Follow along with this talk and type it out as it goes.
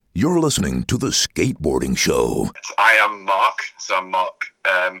You're listening to The Skateboarding Show. I am Mark. So I'm Mark.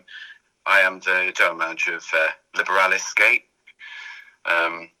 I am the general manager of Liberalis Skate.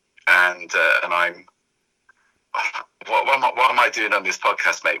 And I'm... What am I doing on this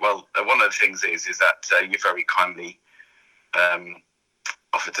podcast, mate? Well, one of the things is that you very kindly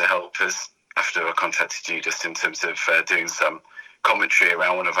offered to help us after I contacted you, just in terms of doing some commentary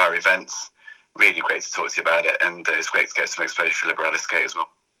around one of our events. Really great to talk to you about it, and it's great to get some exposure for Liberalis Skate as well.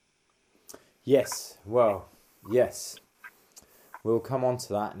 Yes, well, yes. We'll come on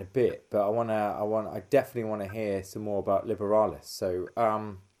to that in a bit, but I definitely want to hear some more about Liberalis. So,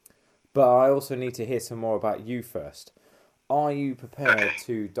 but I also need to hear some more about you first. Are you prepared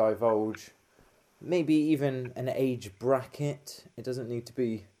to divulge maybe even an age bracket? It doesn't need to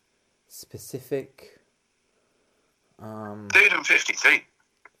be specific. Dude, I'm 52.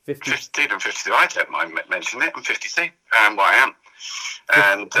 52. I'm 52. I don't mind mentioning it. I'm 52. What I am.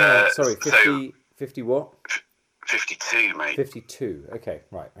 And sorry, 50, 50 what? 52, mate. 52. Okay,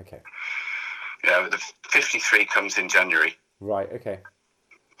 right. Okay. Yeah, the 53 comes in January. Right. Okay.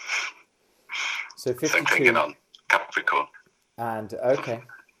 So 52. Same thing on Capricorn. And okay.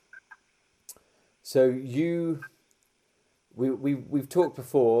 So we've talked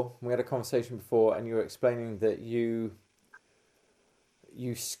before. We had a conversation before, and you were explaining that you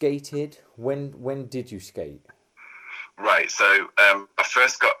skated. When did you skate? Right. So I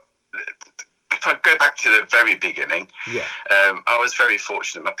first got. If I go back to the very beginning, I was very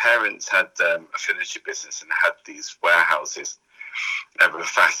fortunate. My parents had a furniture business and had these warehouses with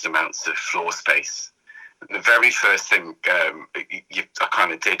vast amounts of floor space. And the very first thing I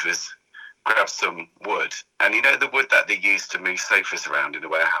kind of did was grab some wood, and you know the wood that they used to move sofas around in the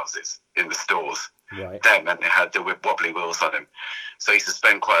warehouses, in the stores. Right. Them, and they had the wobbly wheels on them. So I used to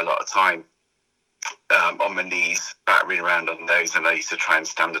spend quite a lot of time on my knees battering around on those, and I used to try and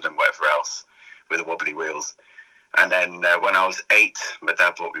stand on them, whatever else, with the wobbly wheels. And then when I was 8, my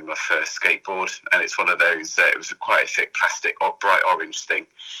dad bought me my first skateboard, and it's one of those. It was quite a thick plastic, bright orange thing,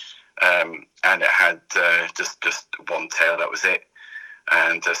 and it had just one tail. That was it,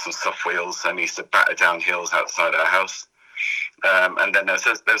 and some soft wheels. And I used to batter down hills outside our house. And then there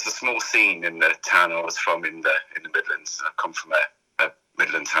was a small scene in the town I was from in the Midlands. I come from a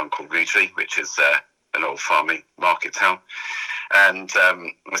Midland town called Rugeley, which is an old farming market town. And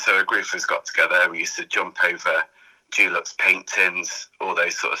so a group of us got together. We used to jump over Dulux paint tins, all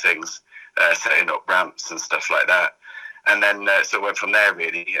those sort of things, setting up ramps and stuff like that. And then so it went from there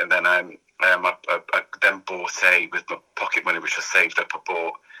really. And then I then bought with my pocket money, which I saved up, I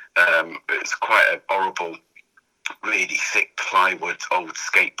bought. It was quite a horrible, really thick plywood old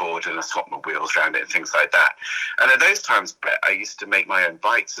skateboard, and I swapped my wheels around it and things like that. And at those times, Brett, I used to make my own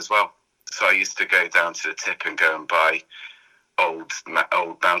bikes as well. So I used to go down to the tip and go and buy old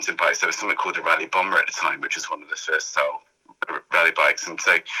mountain bikes. There was something called a Rally Bomber at the time, which was one of the first style rally bikes. And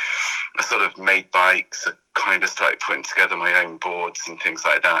so I sort of made bikes. I kind of started putting together my own boards and things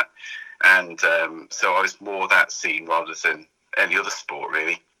like that. And so I was more that scene rather than any other sport,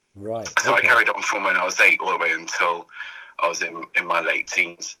 really. Right. So I carried on from when I was 8 all the way until I was in my late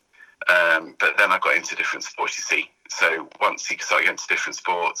teens. But then I got into different sports, you see. So once you start getting into different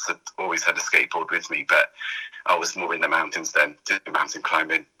sports, I always had a skateboard with me, but I was more in the mountains then, doing mountain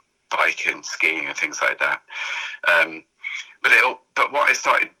climbing, biking, skiing and things like that. But what I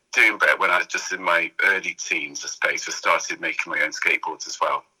started doing, Brett, when I was just in my early teens, I suppose, was started making my own skateboards as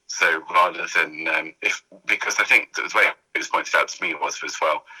well. So rather than, because I think the way it was pointed out to me was as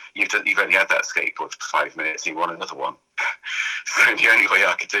well, you've only had that skateboard for 5 minutes, you want another one. So the only way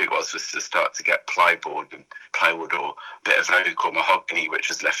I could do it was to start to get plywood or a bit of oak or mahogany, which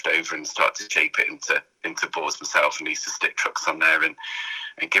was left over, and start to shape it into boards myself, and used to stick trucks on there and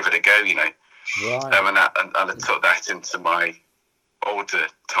give it a go, you know. Right. And I took that into my older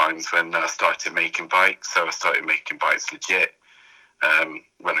times when I started making bikes. So I started making bikes legit.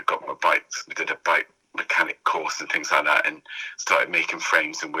 When I got my bikes, we did a bike mechanic course and things like that, and started making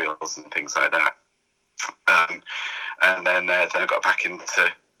frames and wheels and things like that. And then I got back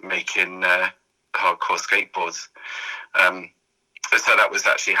into making hardcore skateboards. So that was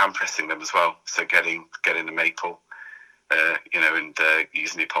actually hand pressing them as well. So getting the maple, and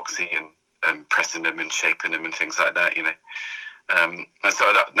using epoxy and pressing them and shaping them and things like that, you know. And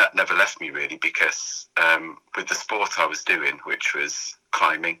so that never left me really, because with the sport I was doing, which was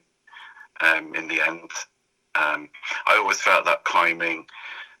climbing, in the end, I always felt that climbing,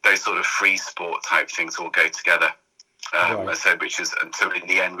 those sort of free sport type things all go together. Right. So in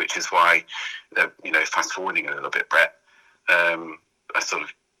the end, which is why, fast forwarding a little bit, Brett, I sort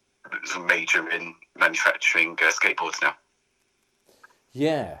of major in manufacturing skateboards now.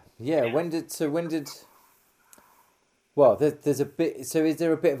 Yeah, yeah. Well, there's a bit. So is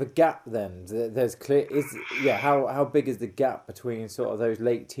there a bit of a gap then? There's clear. How big is the gap between sort of those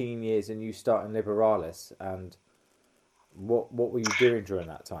late teen years and you starting Liberalis, and what were you doing during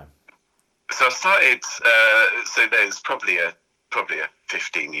that time? So I started. So there's probably a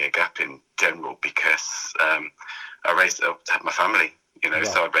 15-year gap in general because I had my family. Right.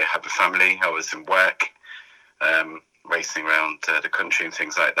 So I had a family. I was in work, racing around the country and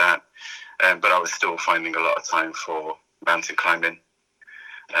things like that. But I was still finding a lot of time for mountain climbing,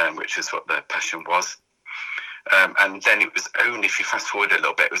 which is what the passion was. And then it was only, if you fast forward a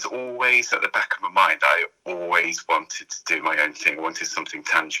little bit, it was always at the back of my mind, I always wanted to do my own thing, wanted something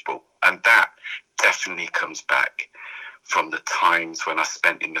tangible. And that definitely comes back from the times when I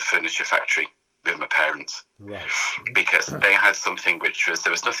spent in the furniture factory with my parents. Right. Because they had something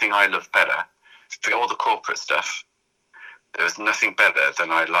there was nothing I loved better. For all the corporate stuff, there was nothing better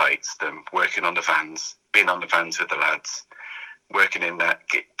than I liked than working on the vans, being on the vans with the lads, working in that,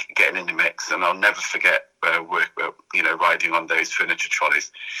 getting in the mix. And I'll never forget riding on those furniture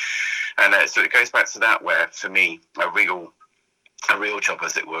trolleys. And so it goes back to that, where for me, a real job,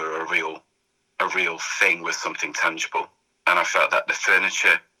 as it were, a real thing was something tangible. And I felt that the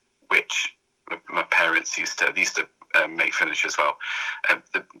furniture, which my parents used to make furniture as well,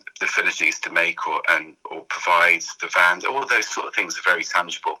 the furniture used to make or provide, the vans, all those sort of things are very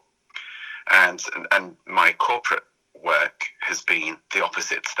tangible. And my corporate work has been the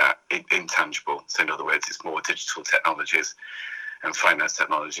opposite to that, intangible. So in other words, it's more digital technologies and finance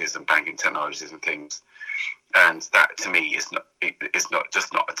technologies and banking technologies and things. And that to me is not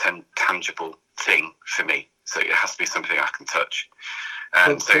a tangible thing for me. So it has to be something I can touch.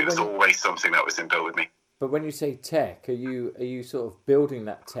 And so it was always something that was inbuilt with me. But when you say tech, are you sort of building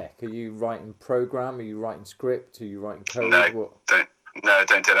that tech? Are you writing program? Are you writing script? Are you writing code?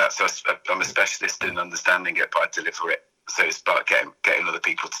 Don't do that. So I'm a specialist in understanding it, but I deliver it. So it's about getting other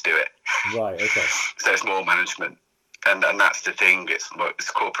people to do it. Right. Okay. So it's more management, and that's the thing. It's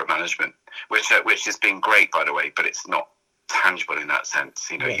corporate management, which has been great, by the way, but it's not tangible in that sense.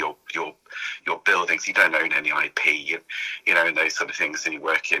 Your buildings, you don't own any IP, and those sort of things, and you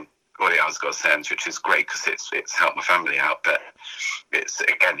work in all the hours got sense, which is great because it's helped my family out. But it's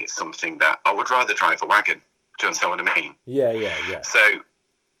something that I would rather drive a wagon. Do you understand what I mean? Yeah. So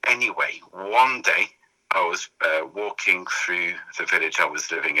anyway, one day I was walking through the village I was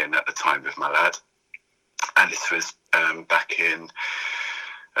living in at the time with my lad, and this was back in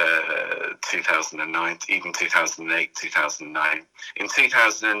 2009, even 2008, 2009. In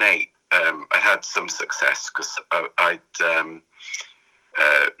 2008, I had some success because I'd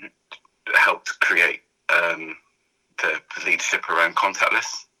helped create the leadership around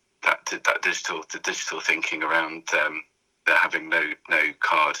contactless. That digital thinking around having no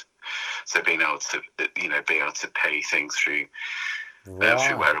card, so being able to pay things through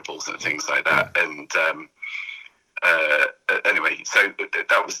wearables and things like that. And anyway, so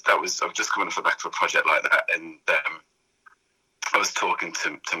that was I was just coming off the back of a project like that, and I was talking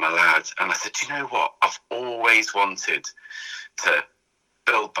to my lad, and I said, do you know what? I've always wanted to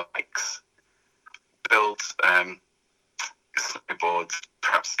build bikes, build snowboards,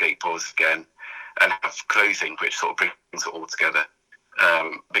 perhaps skateboards again, and have clothing which sort of brings it all together.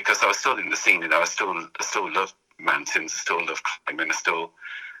 Because I was still in the scene, I still love mountains, I still love climbing, I still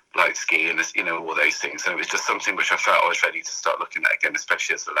like skiing, all those things. And it was just something which I felt I was ready to start looking at again,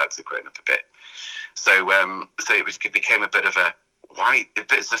 especially as the lads are growing up a bit. So it became a bit of a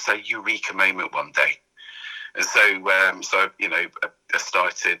just a eureka moment one day. And so I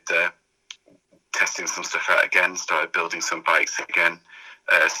started testing some stuff out again, started building some bikes again,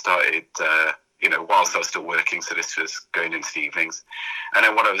 started, whilst I was still working, so this was going into the evenings. And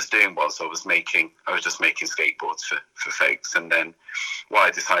then what I was doing was I was just making skateboards for folks. And then what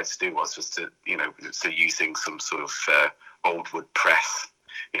I decided to do was to using some sort of old wood press,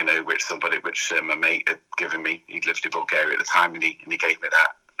 which my mate had given me. He lived in Bulgaria at the time, and he gave me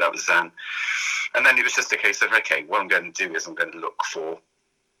that. That was Zan. And then it was just a case of, okay, what I'm going to do is I'm going to look for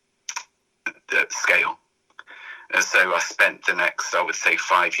the scale. And so I spent the next, I would say,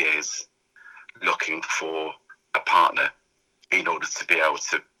 5 years looking for a partner in order to be able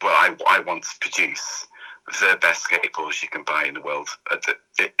to, I want to produce the best skateboards you can buy in the world.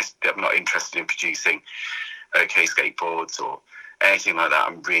 I'm not interested in producing okay skateboards or anything like that.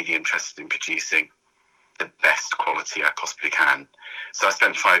 I'm really interested in producing the best quality I possibly can. So I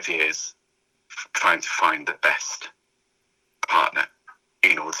spent 5 years trying to find the best partner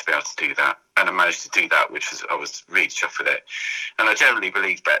in order to be able to do that. And I managed to do that, I was really chuffed with it. And I generally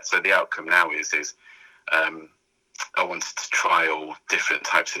believe that. So the outcome now is I wanted to try all different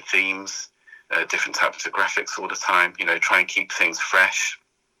types of themes, different types of graphics all the time. Try and keep things fresh.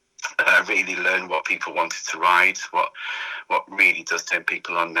 Really learn what people wanted to ride, what really does turn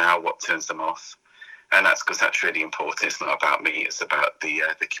people on now, what turns them off. And that's because that's really important. It's not about me, it's about the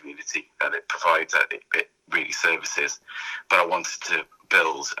community that it provides, that it really services. But I wanted to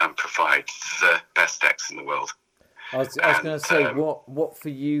build and provide the best decks in the world. I was going to say, what for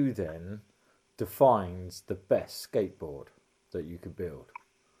you then defines the best skateboard that you could build?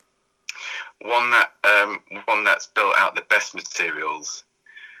 One that's built out the best materials,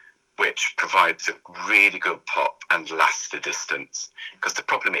 which provides a really good pop and lasts the distance. Because the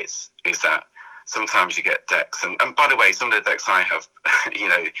problem is that sometimes you get decks, and by the way, some of the decks I have,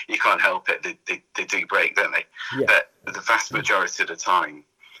 you can't help it. They do break, don't they? Yeah. But the vast majority of the time,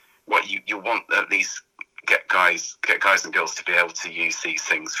 what you want at least get guys and girls to be able to use these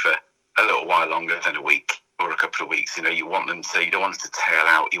things for a little while longer than a week or a couple of weeks. You don't want them to tail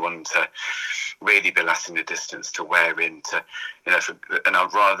out. You want them to really be lasting the distance, to wear into, and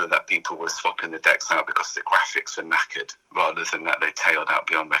I'd rather that people were swapping the decks out because the graphics were knackered rather than that they tailed out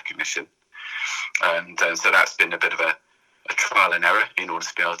beyond recognition. And so that's been a bit of a trial and error in order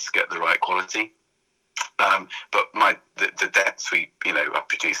to be able to get the right quality. But the decks I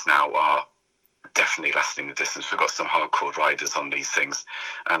produce now are definitely lasting the distance. We've got some hardcore riders on these things,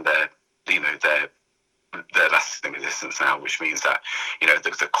 and they're lasting the distance now, which means that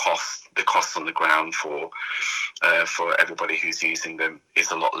the cost on the ground for everybody who's using them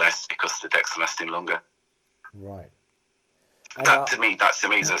is a lot less because the decks are lasting longer. Right. That to me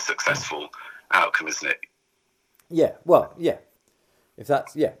is a successful outcome, isn't it? Yeah. Well, yeah. If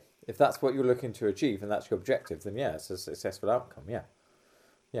that's what you're looking to achieve and that's your objective, then yeah, it's a successful outcome. Yeah.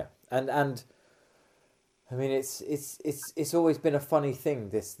 Yeah. And I mean, it's always been a funny thing.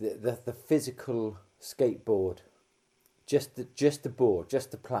 The physical skateboard, just the board,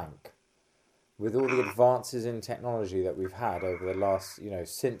 just the plank, with all the advances in technology that we've had over the last,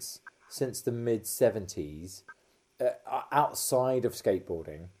 since the mid 70s, outside of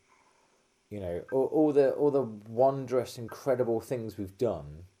skateboarding, all the wondrous, incredible things we've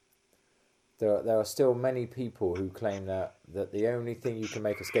done. There are still many people who claim that the only thing you can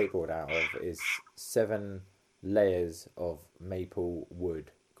make a skateboard out of is 7 layers of maple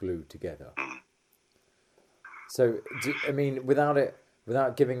wood glued together. So,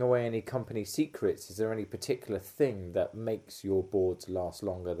 without giving away any company secrets, is there any particular thing that makes your boards last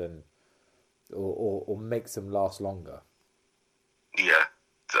longer than, or makes them last longer? Yeah,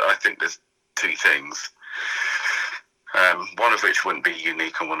 I think there's 2 things. One of which wouldn't be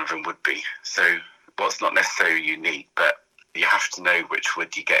unique and one of them would be. So what's not necessarily unique, but you have to know which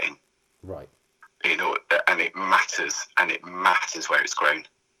wood you're getting. Right. And it matters where it's grown.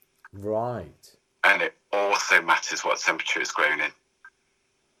 Right. And it also matters what temperature it's grown in.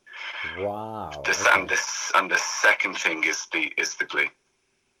 Wow. And the second thing is the glue.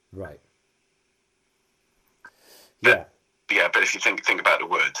 Right. But if you think about the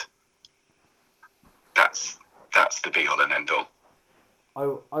wood, that's the be all and end all.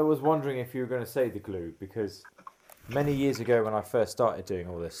 I was wondering if you were going to say the glue, because many years ago when I first started doing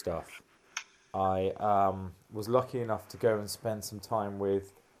all this stuff, I was lucky enough to go and spend some time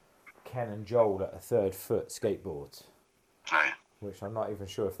with Ken and Joel at a Third Foot Skateboards, which I'm not even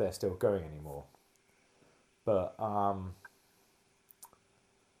sure if they're still going anymore. But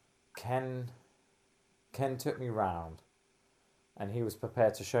Ken took me round, and he was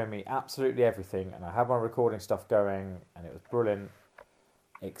prepared to show me absolutely everything, and I had my recording stuff going, and it was brilliant,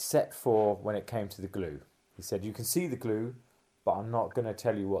 except for when it came to the glue. He said, you can see the glue, but I'm not going to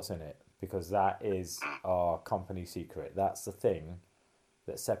tell you what's in it, because that is our company secret. That's the thing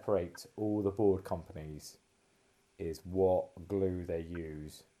that separates all the board companies, is what glue they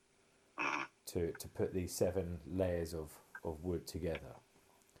use to put these 7 layers of wood together.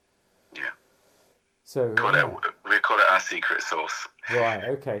 Yeah. So we call it our secret sauce. Right.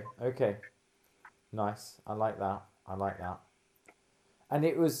 Okay. Nice. I like that. And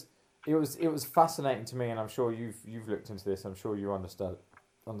it was fascinating to me, and I'm sure you've looked into this. I'm sure you understand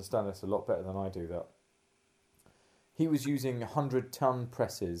this a lot better than I do. That he was using 100-ton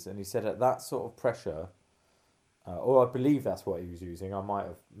presses, and he said at that sort of pressure, or I believe that's what he was using. I might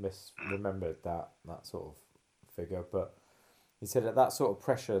have misremembered that sort of figure, but he said at that sort of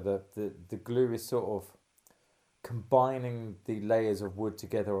pressure, the glue is sort of combining the layers of wood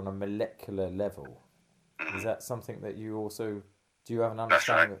together on a molecular level. Is that something that you also, do you have an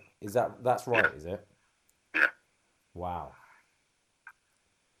understanding? That's right. That's right, yeah. Is it? Yeah. Wow.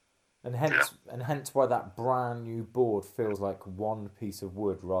 And hence why that brand new board feels like one piece of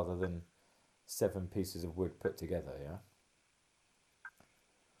wood rather than 7 pieces of wood put together, yeah?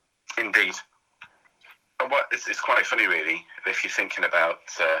 Indeed. And it's quite funny, really, if you're thinking about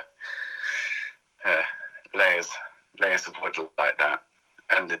layers of wood like that,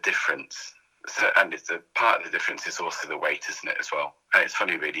 and the difference. So, and it's a part of the difference is also the weight, isn't it, as well? And it's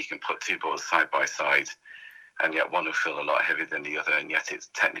funny, really, you can put 2 boards side by side, and yet one will feel a lot heavier than the other, and yet it's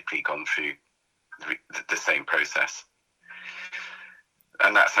technically gone through the same process.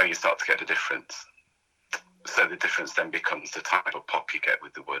 And that's how you start to get the difference. So the difference then becomes the type of pop you get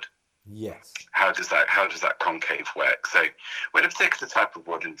with the wood. Yes. How does that concave work? So with a particular type of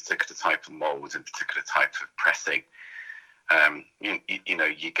wood and a particular type of mould and a particular type of pressing, you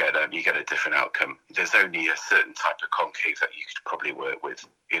get a different outcome. There's only a certain type of concave that you could probably work with,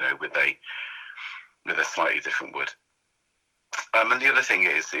 with a slightly different wood. And the other thing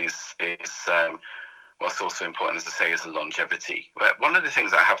is what's also important, as I say, is the longevity. One of the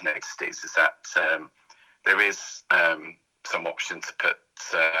things I have noticed is that there is some option to put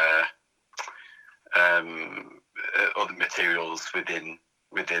other materials within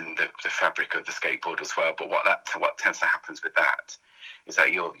the fabric of the skateboard as well. But what tends to happen with that is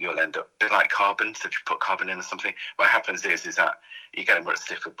that you'll end up a bit like carbon. So if you put carbon in or something, what happens is that you get a much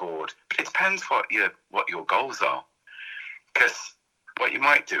stiffer board. But it depends what your goals are, because what you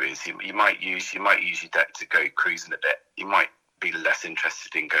might do is you might use your deck to go cruising a bit. You might be less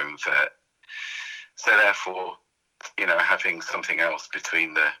interested in going vert. So therefore, having something else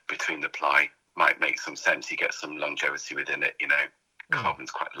between the ply might make some sense. You get some longevity within it.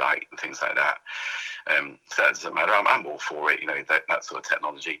 Carbon's quite light and things like that. So that doesn't matter. I'm all for it. That sort of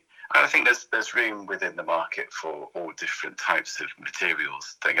technology. And I think there's room within the market for all different types of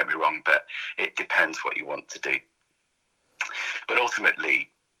materials. Don't get me wrong, but it depends what you want to do. But ultimately,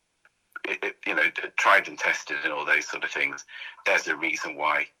 tried and tested and all those sort of things, there's a reason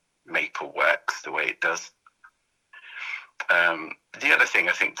why maple works the way it does. The other thing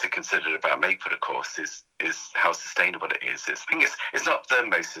I think to consider about maple, of course, is how sustainable it is. It's not the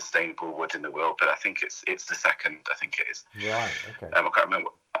most sustainable wood in the world, but I think it's the second. I think it is. Right. Okay. I can't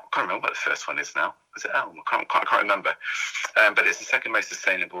remember what the first one is now. Is it elm? I can't remember. But it's the second most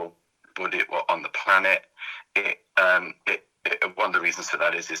sustainable wood on the planet. One of the reasons for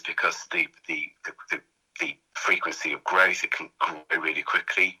that is because the frequency of growth, it can grow really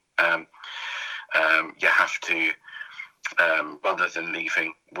quickly. You have to, rather than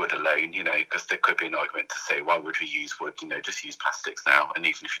leaving wood alone, because there could be an argument to say, why would we use wood? Just use plastics now. And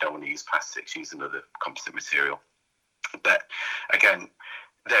even if you don't want to use plastics, use another composite material. But again,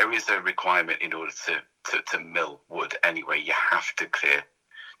 there is a requirement in order to mill wood anyway. You have to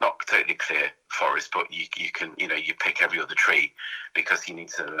not totally clear forest, but you can, you pick every other tree, because you need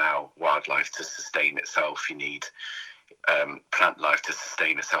to allow wildlife to sustain itself. You need plant life to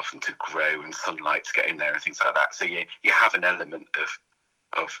sustain itself and to grow, and sunlight to get in there and things like that. So you have an element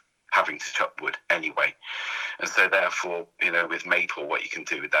of having to chop wood anyway. And so therefore, with maple, what you can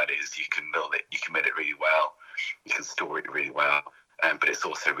do with that is you can mill it really well, you can store it really well, but it's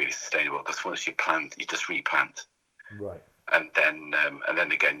also really sustainable, because once you plant, you just replant. Right. And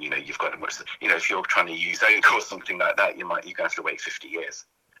then again, you've got a much, if you're trying to use oak or something like that, you're going to have to wait 50 years.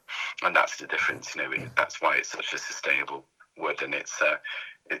 And that's the difference, that's why it's such a sustainable wood. And it's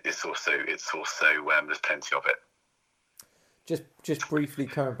also there's plenty of it. Just briefly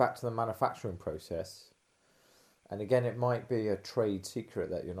coming back to the manufacturing process, and again, it might be a trade secret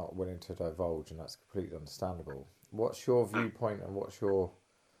that you're not willing to divulge, and that's completely understandable. What's your viewpoint, and what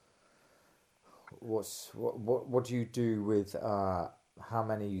do you do with how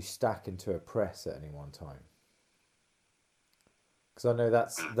many you stack into a press at any one time? Because I know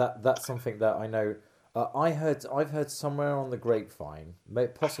that's something that I know. I've heard somewhere on the grapevine,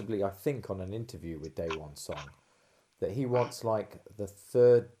 possibly I think on an interview with Day One Song, that he wants like the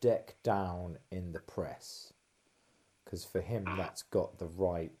third deck down in the press, because for him that's got the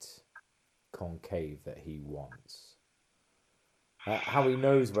right concave that he wants. How he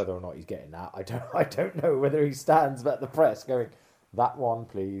knows whether or not he's getting that, I don't know. Whether he stands at the press going, that one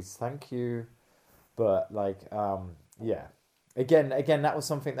please, thank you. But yeah. Again, that was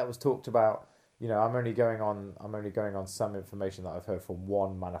something that was talked about. I'm only going on some information that I've heard from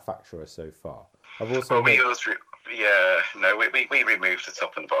one manufacturer so far. I've also we removed the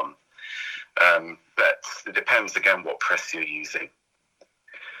top and bottom, but it depends again what press you're using.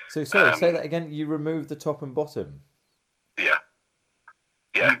 So sorry, say that again. You removed the top and bottom.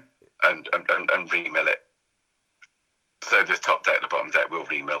 Yeah, and remill it. So the top deck, the bottom deck will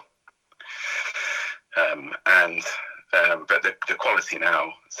remill. But the quality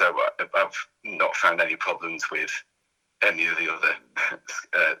now, so I've not found any problems with any of the other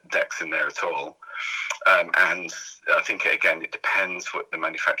decks in there at all. And I think it depends what the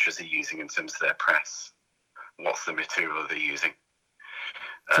manufacturers are using in terms of their press. What's the material they're using?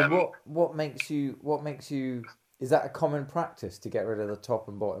 So what makes you? Is that a common practice to get rid of the top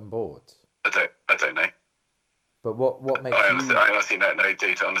and bottom boards? I don't know. But what makes you? I honestly don't know,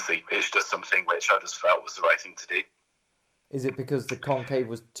 dude. Honestly, it's just something which I just felt was the right thing to do. Is it because the concave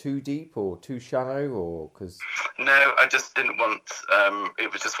was too deep or too shallow, or because? No, I just didn't want.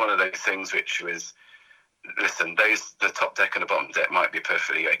 It was just one of those things which was. Listen, the top deck and the bottom deck might be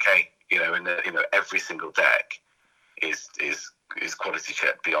perfectly okay, and every single deck is quality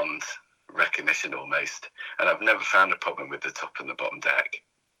check beyond recognition almost, and I've never found a problem with the top and the bottom deck.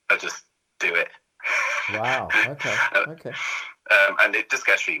 I just do it. Wow. Okay. Okay. And it just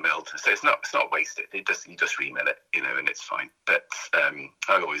gets remilled, so it's not wasted. You just remill it, and it's fine. But I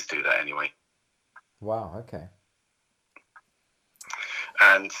always do that anyway. Wow. Okay.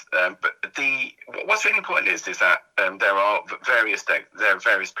 And but what's really important is that there are various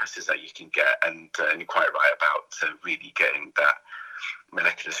presses that you can get, and you're quite right about really getting that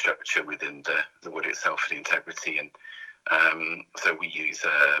molecular structure within the wood itself for the integrity. And so we use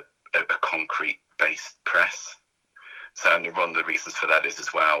a concrete based press. So, and one of the reasons for that is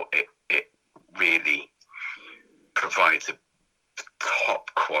as well, it really provides a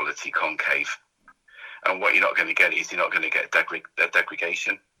top quality concave. And what you're not going to get is you're not going to get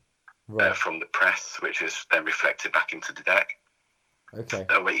degradation from the press, which is then reflected back into the deck. Okay.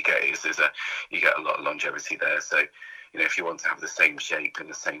 And what you get is you get a lot of longevity there. So, if you want to have the same shape in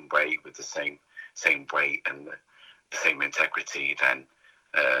the same way with the same weight and the same integrity, then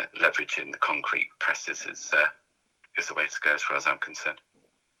leveraging the concrete presses is the way to go as far as I'm concerned.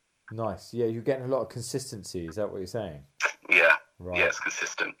 Nice. Yeah, you're getting a lot of consistency. Is that what you're saying? Yeah. Right. Yeah, it's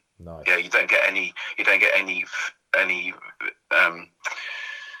consistent. Nice. Yeah, you don't get any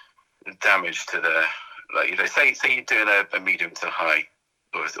damage to the say you're doing a medium to high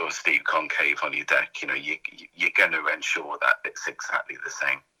or steep concave on your deck. You're going to ensure that it's exactly the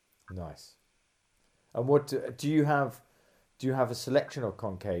same. Nice. And what do you have? Do you have a selection of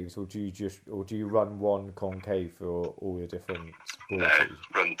concaves, or do you run one concave for all your different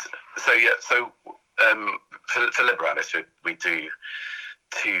boards? So for Liberalis we do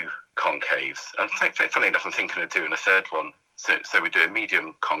 2 concaves. And funny enough, I'm thinking of doing a third one. So we do a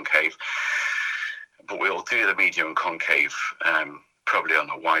medium concave, but we'll do the medium concave probably on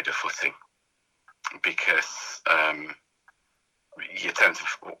a wider footing, because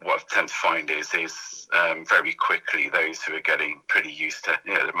what I tend to find is very quickly those who are getting pretty used to,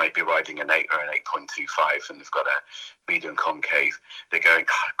 they might be riding an 8 or an 8.25 and they've got a medium concave. They're going,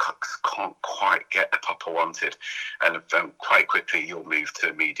 God, can't quite get the pop I wanted, and quite quickly you'll move to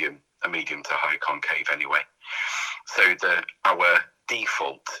a medium to high concave anyway. So our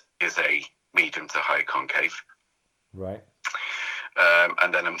default is a medium to high concave, right?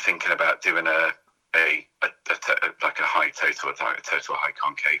 And then I'm thinking about doing a high total high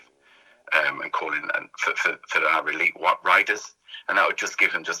concave, and calling for our elite riders, and that would just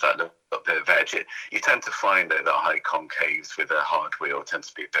give them just that little bit of edge. You tend to find that high concaves with a hard wheel tend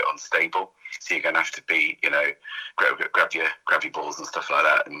to be a bit unstable, so you're going to have to be, grab your balls and stuff like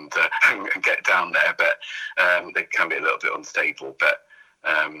that, and get down there. But they can be a little bit unstable. But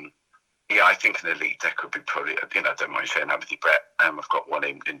yeah, I think an elite deck would be probably, I don't mind sharing that with you, Brett. I've got one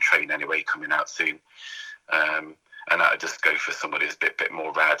in train anyway, coming out soon. And that would just go for somebody who's a bit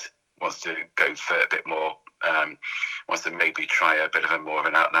more rad, wants to go for a bit more, wants to maybe try a bit of more of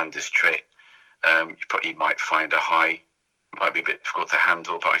an outlandish trick. You might find a high, might be a bit difficult to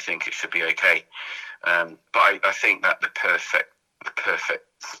handle, but I think it should be okay. But I think that the perfect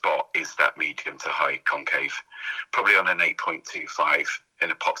spot is that medium to high concave, probably on an 8.25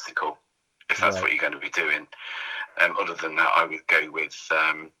 in a popsicle, if that's what you're going to be doing. Other than that, I would go with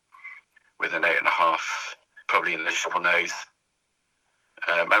an 8.5, probably in the shovel nose.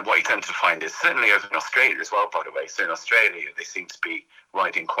 And what you tend to find is, certainly over in Australia as well, by the way. So in Australia, they seem to be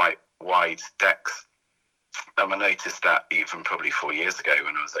riding quite wide decks. I noticed that even probably 4 years ago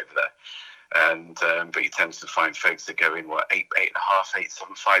when I was over there. And but you tend to find folks that go in 8.5,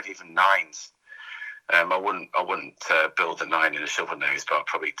 8.75, even 9s. I wouldn't build a 9 in a shovel nose, but I'll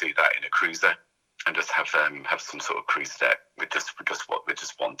probably do that in a cruiser and just have some sort of cruise deck with just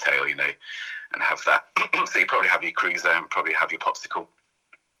one tail, and have that. So you probably have your cruiser and probably have your popsicle.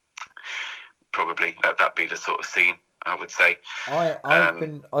 Probably that'd be the sort of scene, I would say.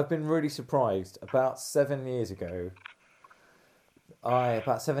 I've been really surprised. About 7 years ago,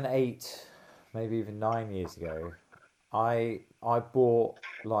 about 7, 8, maybe even 9 years ago, I bought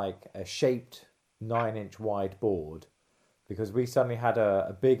like a shaped 9-inch wide board because we suddenly had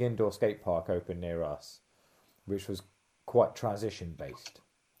a big indoor skate park open near us, which was quite transition based.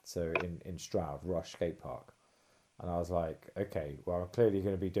 So in Stroud, Rush Skate Park. And I was like, okay, well, I'm clearly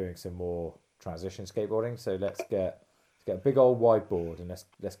going to be doing some more transition skateboarding. So let's get a big old whiteboard and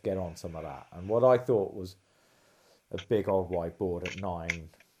let's get on some of that. And what I thought was a big old whiteboard at 9,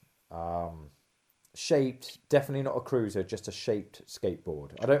 shaped, definitely not a cruiser, just a shaped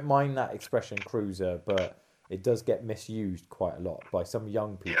skateboard. I don't mind that expression cruiser, but it does get misused quite a lot by some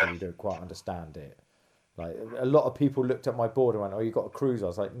young people who don't quite understand it. Like, a lot of people looked at my board and went, "Oh, you got a cruiser?" I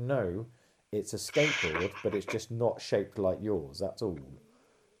was like, "No, it's a skateboard, but it's just not shaped like yours. That's all."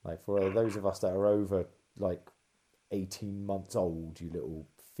 Like, for those of us that are over like 18 months old, you little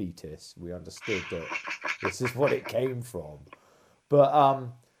fetus, we understood that this is what it came from. But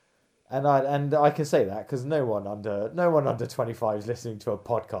and I can say that because no one under 25 is listening to a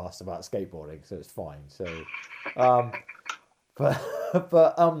podcast about skateboarding, so it's fine. So, but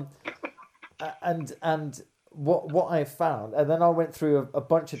and what I found, and then I went through a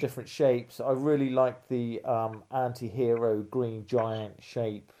bunch of different shapes. I really liked the anti-hero green giant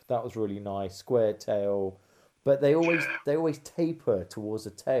shape. That was really nice. Square tail, but they always taper towards a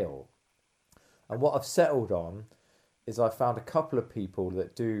tail. And what I've settled on is I found a couple of people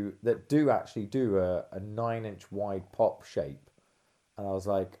that do actually do a 9-inch wide pop shape, and I was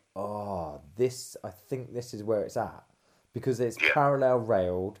like, oh, I think this is where it's at, because it's parallel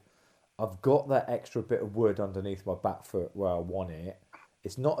railed. I've got that extra bit of wood underneath my back foot where I want it.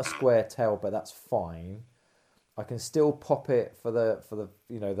 It's not a square tail, but that's fine. I can still pop it for the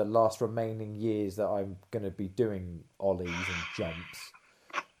the last remaining years that I'm going to be doing ollies and jumps.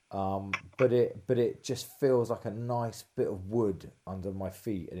 But it just feels like a nice bit of wood under my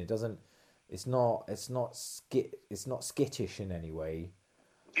feet, and it's not skittish in any way.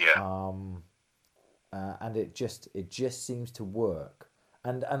 Yeah. And it just seems to work.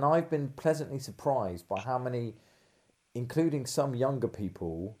 And I've been pleasantly surprised by how many, including some younger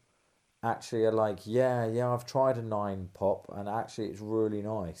people, actually are like, yeah, I've tried a 9 pop, and actually it's really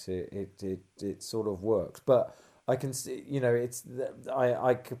nice. It sort of works. But I can see,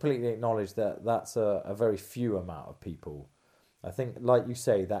 I completely acknowledge that that's a very few amount of people. I think, like you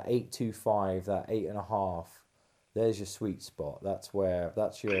say, that 825, that 8.5, there's your sweet spot. That's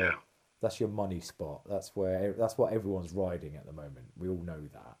your money spot. That's what everyone's riding at the moment. We all know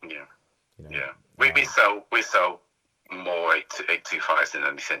that. Yeah. Yeah. We sell more 825s than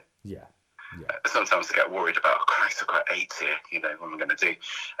anything. Yeah. Sometimes I get worried about, oh Christ, I've got 8 here. What am I going to do?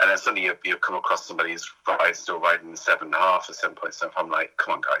 And then suddenly you come across somebody who's still riding the 7.5 or 7.7. I'm like,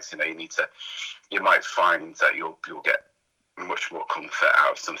 come on, guys, you might find that you'll get much more comfort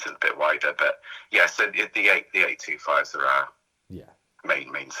out of something a bit wider. But yeah, so the 825s are our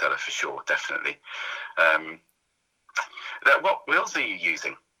main seller for sure, definitely. What wheels are you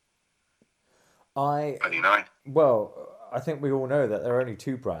using? 29. Well, I think we all know that there are only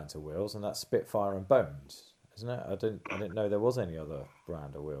 2 brands of wheels, and that's Spitfire and Bones, isn't it? I didn't know there was any other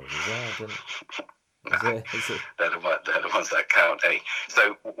brand of wheels. Is there? They're the ones that count. Eh?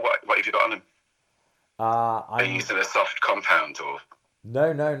 So what have you got on them? Are you using a soft compound or? No.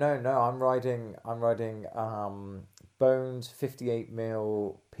 I'm riding Bones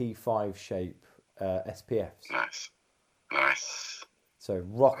 58mm P5 shape SPFs. Nice. So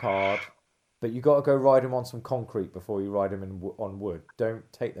rock hard. But you got to go ride them on some concrete before you ride them on wood.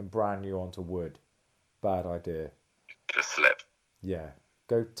 Don't take them brand new onto wood. Bad idea. Just slip. Yeah.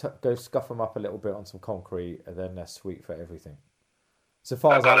 Go scuff them up a little bit on some concrete, and then they're sweet for everything. So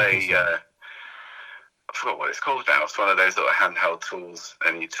far as I'm concerned. I forgot what it's called now. It's one of those little handheld tools,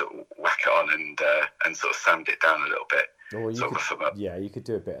 and you whack it on and sort of sand it down a little bit. Or you could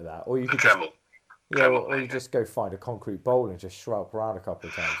do a bit of that. Or you could Dremel. Or you just go find a concrete bowl and just shrug around a couple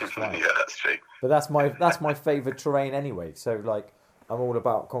of times. It's fine. Yeah, that's true. But that's my favourite terrain anyway. So like, I'm all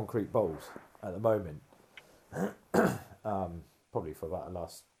about concrete bowls at the moment. Probably for about the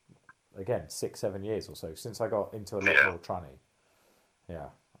last, again, 6-7 years or so since I got into a lot more tranny.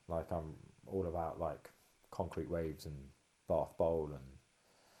 Yeah, like I'm all about like concrete waves and bath bowl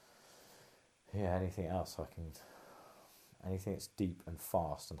and anything else anything that's deep and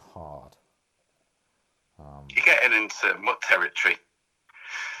fast and hard. You're getting into mud territory.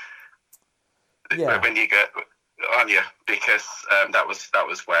 Yeah. When you get, aren't you? Because that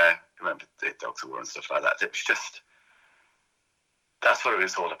was where, remember, the dogs were and stuff like that. It was just, that's what it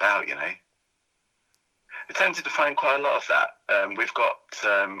was all about, I tended to find quite a lot of that. We've got,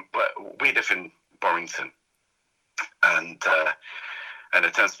 we live in Warrington, and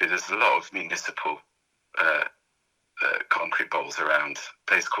it tends to be, there's a lot of municipal concrete bowls around.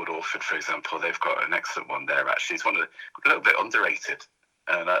 A place called Orford, for example, they've got an excellent one there. Actually, it's one of a little bit underrated,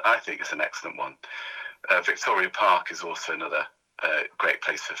 and I think it's an excellent one. Victoria Park is also another great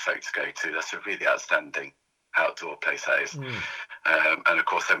place for folk to go to. That's a really outstanding outdoor place, that is. And of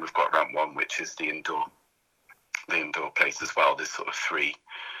course, then we've got Ramp 1, which is the indoor place as well. There's sort of three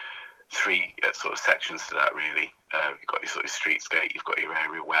sort of sections to that, really. You've got your sort of streetscape, you've got your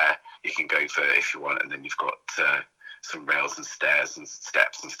area where you can go for if you want, and then you've got some rails and stairs and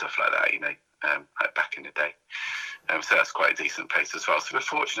steps and stuff like that, like back in the day. So that's quite a decent place as well. So we're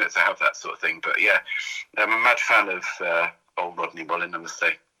fortunate to have that sort of thing. But yeah, I'm a mad fan of old Rodney Mullen, I must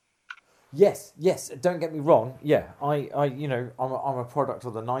say. Yes. Don't get me wrong. Yeah, I'm a product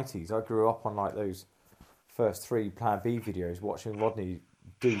of the '90s. I grew up on like those first 3 Plan B videos, watching Rodney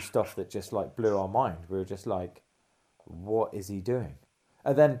do stuff that just like blew our mind. We were just like, what is he doing?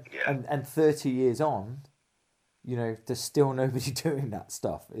 And then, and 30 years on, there's still nobody doing that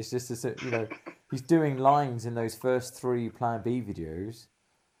stuff. It's just, he's doing lines in those first 3 Plan B videos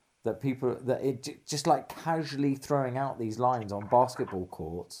just like casually throwing out these lines on basketball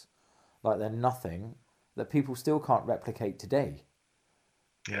courts like they're nothing, that people still can't replicate today.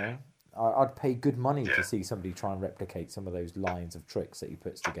 I'd pay good money to see somebody try and replicate some of those lines of tricks that he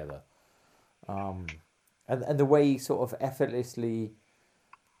puts together. And the way he sort of effortlessly,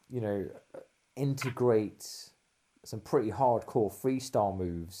 integrates some pretty hardcore freestyle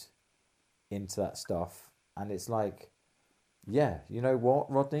moves into that stuff. And it's like, yeah, you know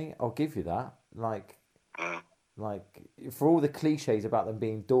what, Rodney? I'll give you that. Like for all the cliches about them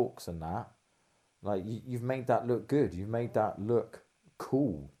being dorks and that, like you've made that look good. You've made that look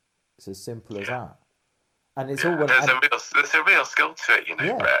cool. It's as simple as that. And it's all... There's a real skill to it,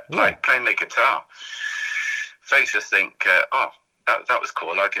 Brett. Like playing the guitar. Folks just think, that was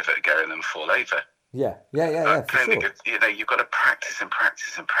cool, I'll give it a go and then fall over. Yeah, for sure. You've got to practice and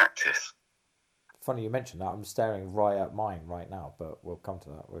practice and practice. Funny you mentioned that. I'm staring right at mine right now, but we'll come to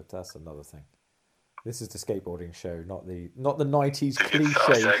that. That's another thing. This is the skateboarding show, not the 90s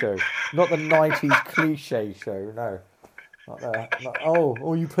cliche show. Not the 90s cliche show, no. Not that.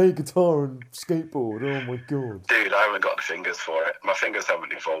 You play guitar and skateboard. Oh my god, dude! I haven't got the fingers for it. My fingers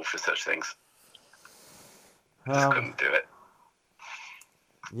haven't evolved for such things. Just couldn't do it.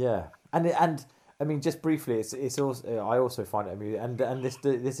 Yeah, and I mean, just briefly, it's also I also find it amusing, and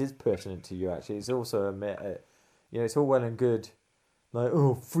this is pertinent to you actually. It's also it's all well and good, like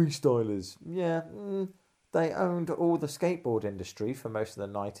freestylers. Yeah, they owned all the skateboard industry for most of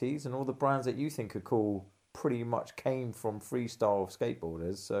the '90s, and all the brands that you think are cool pretty much came from freestyle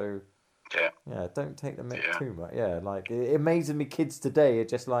skateboarders. So yeah, don't take the mick too much. Yeah, like it amazes me, kids today are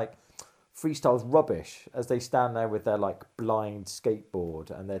just like, freestyle's rubbish, as they stand there with their like blind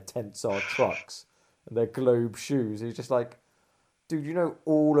skateboard and their tensile trucks and their globe shoes. It's just like, dude,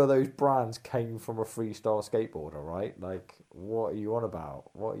 all of those brands came from a freestyle skateboarder, right? Like, what are you on about?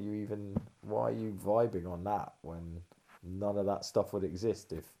 Why are you vibing on that when none of that stuff would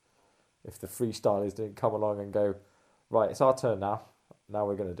exist if the freestylers didn't come along and go, right, it's our turn now. Now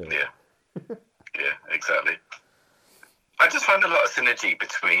we're going to do it. Yeah, exactly. I just find a lot of synergy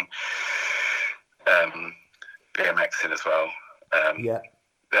between BMXing as well.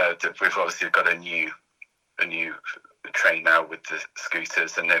 We've obviously got a new train now with the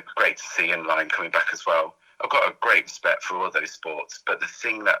scooters, and they're great to see inline coming back as well. I've got a great respect for all those sports, but the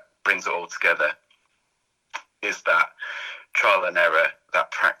thing that brings it all together is that trial and error,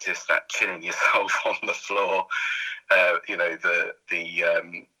 that practice, that chilling yourself on the floor,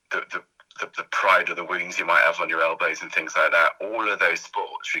 the pride of the wounds you might have on your elbows and things like that. All of those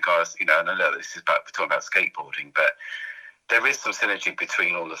sports, regardless, and I know this is we're talking about skateboarding, but there is some synergy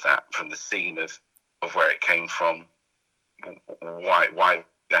between all of that, from the scene of where it came from, why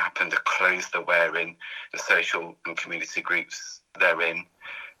it happened, the clothes they're wearing, the social and community groups they're in.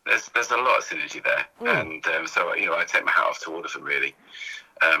 There's a lot of synergy there, and so I take my hat off to all of them really,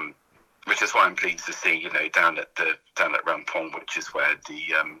 which is why I'm pleased to see down at Rampon, which is where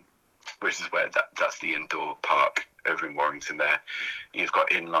that's the indoor park over in Warrington. There, you've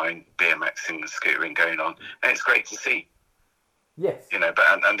got inline BMXing and scootering going on, and it's great to see. Yes,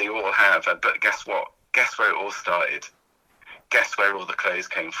 but and they all have. But guess what? Guess where it all started? Guess where all the clothes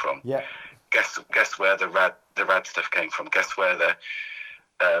came from? Yeah. Guess where the rad stuff came from? Guess where the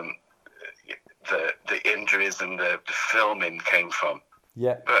injuries and the filming came from?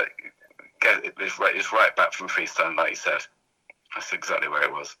 Yeah. But it's right back from freestyle, like you said. That's exactly where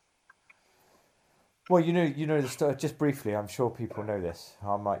it was. Well, the story, just briefly, I'm sure people know this.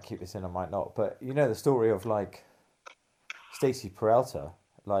 I might keep this in, I might not. But the story of like Stacy Peralta,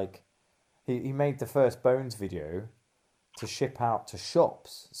 like he made the first Bones video to ship out to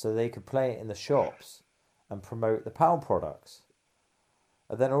shops so they could play it in the shops and promote the PAL products.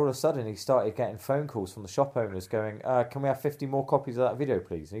 And then all of a sudden he started getting phone calls from the shop owners going, can we have 50 more copies of that video,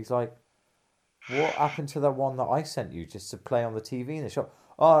 please? And he's like, what happened to that one that I sent you just to play on the TV in the shop?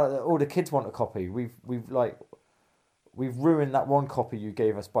 Oh, all the kids want a copy. We've ruined that one copy you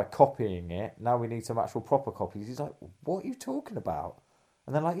gave us by copying it. Now we need some actual proper copies. He's like, what are you talking about?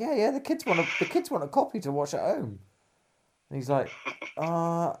 And they're like, yeah, the kids want a copy to watch at home. And he's like,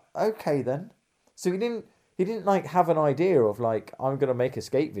 okay then. So he didn't like have an idea of like, I'm gonna make a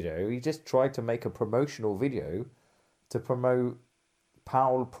skate video. He just tried to make a promotional video to promote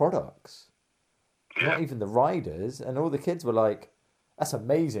PAL products. Yeah. Not even the riders, and all the kids were like, that's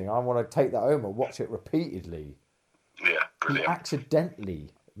amazing. I want to take that home and watch it repeatedly. Yeah, brilliant. He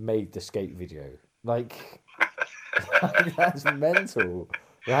accidentally made the skate video. Like, that's mental.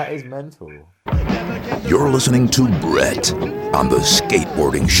 That is mental. You're listening to Brett on the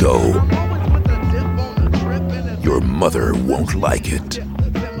Skateboarding Show. Your mother won't like it.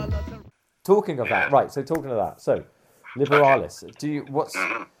 Talking of that, right? So talking of that, so Liberalis,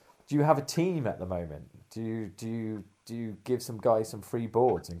 do you have a team at the moment? Do you give some guys some free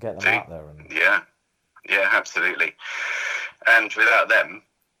boards and get them out there? And yeah, absolutely. And without them,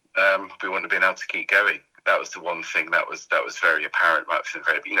 we wouldn't have been able to keep going. That was the one thing that was very apparent right from the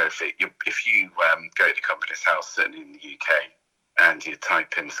very beginning. If you go to the company's house, certainly in the UK, and you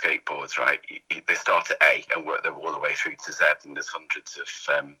type in skateboards, right, they start at A and work their all the way through to Z, and there's hundreds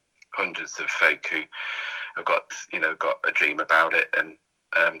of folk who have got a dream about it, and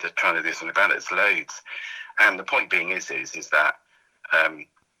they're trying to do something about it. It's loads, and the point being is that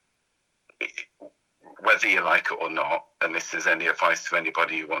whether you like it or not, and this is any advice to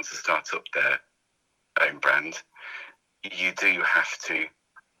anybody who wants to start up their own brand, you do have to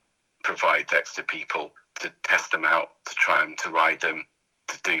provide extra people to test them out, to try them, to ride them,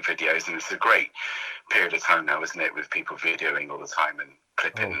 to do videos. And it's a great period of time now, isn't it, with people videoing all the time and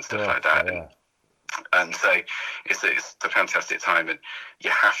clipping and stuff like that. Yeah. And so it's a fantastic time, and you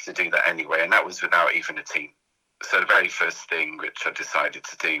have to do that anyway. And that was without even a team. So the very first thing which I decided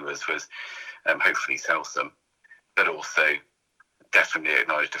to do was hopefully sell some, but also definitely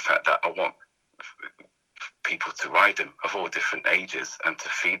acknowledge the fact that I want people to ride them of all different ages and to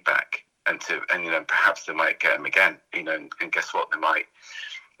feedback and perhaps they might get them again, and guess what, they might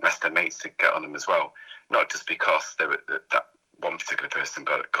ask their mates to get on them as well, not just because that one particular person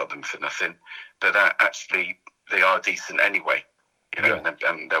got them for nothing, but actually they are decent anyway, and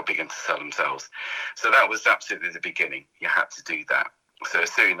they'll begin to sell themselves. So that was absolutely the beginning. You had to do that. So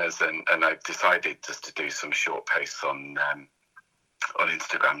as soon as and I decided just to do some short posts on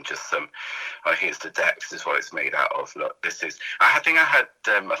Instagram, just some. Here's the deck. This is what it's made out of. Look, this is. I think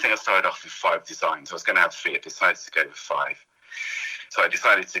I started off with 5 designs. I was going to have 3. I decided to go with 5. So I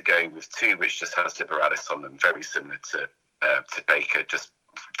decided to go with 2, which just has Liberalis on them, very similar to Baker, just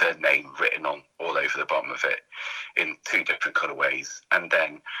their name written on all over the bottom of it in 2 different colorways. And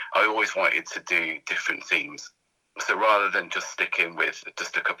then I always wanted to do different themes. So rather than just sticking with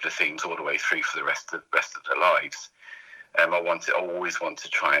just a couple of themes all the way through for the rest of their lives, I always want to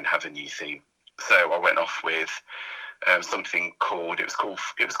try and have a new theme. So I went off with something called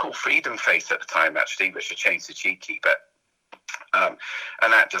Freedom Face at the time, actually, which I changed to Cheeky, but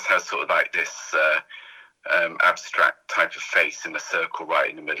and that just has sort of like this abstract type of face in a circle right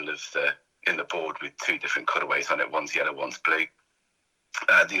in the middle of the board with 2 different colorways on it. One's yellow, one's blue.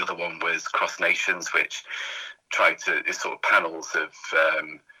 The other one was Cross Nations, which tried to is sort of panels of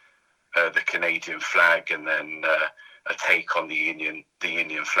the Canadian flag, and then a take on the Union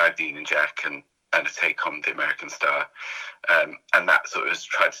flag, the Union Jack, and a take on the American Star, and that sort of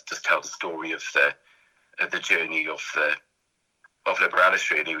tried to just tell the story of the journey of Liberalis,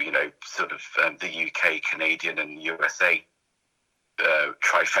 really, sort of the UK, Canadian, and USA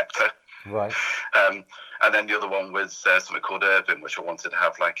trifecta. Right. And then the other one was something called Urban, which I wanted to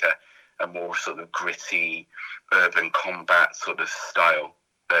have like a more sort of gritty urban combat sort of style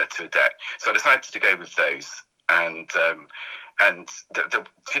to a deck. So I decided to go with those. And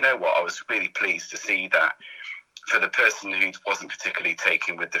you know what? I was really pleased to see that for the person who wasn't particularly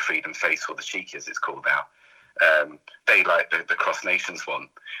taken with the Freedom Face, or the Cheeky as it's called now, they liked the Cross Nations one.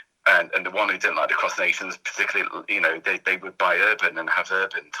 And the one who didn't like the Cross Nations particularly, they would buy Urban and have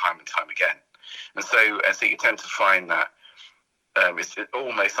Urban time and time again. And so you tend to find that it's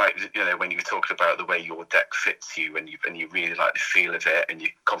almost like, when you were talking about the way your deck fits you and you really like the feel of it and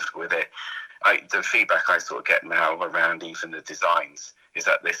you're comfortable with it. The feedback I sort of get now around even the designs is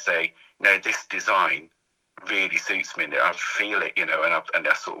that they say, this design really suits me and I feel it, and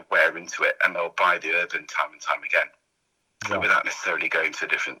I sort of wear into it, and they'll buy the Urban time and time again. without necessarily going to a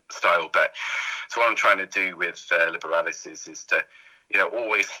different style. But so what I'm trying to do with Liberalis is to,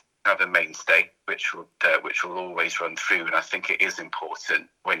 always have a mainstay which will always run through. And I think it is important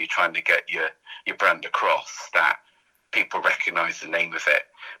when you're trying to get your brand across that people recognise the name of it,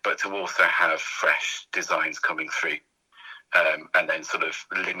 but to also have fresh designs coming through. And then sort of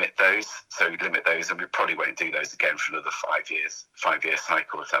limit those, and we probably won't do those again for another 5-year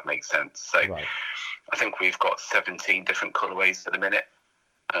cycle, if that makes sense. So right. I think we've got 17 different colourways at the minute,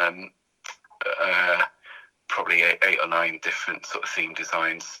 probably eight or 9 different sort of theme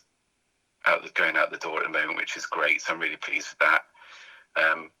designs going out the door at the moment, which is great. So I'm really pleased with that.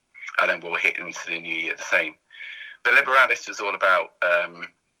 And then we'll hit into the new year the same. But Liberalis is all about,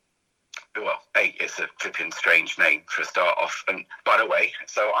 it's a flipping strange name for a start off. And by the way,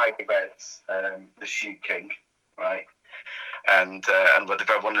 so I read The Shoe King, right? And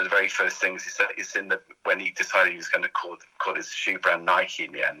one of the very first things he said is when he decided he was going to call his shoe brand Nike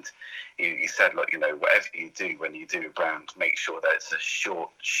in the end, he said, look, whatever you do when you do a brand, make sure that it's a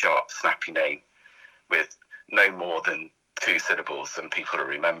short, sharp, snappy name with no more than 2 syllables and people will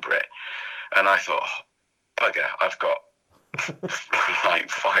remember it. And I thought, bugger, I've got like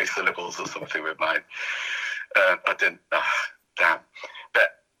 5 syllables or something with mine. I didn't, damn.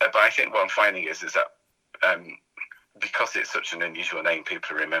 But I think what I'm finding is that because it's such an unusual name,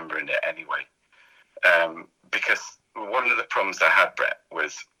 people are remembering it anyway. Because one of the problems I had, Brett,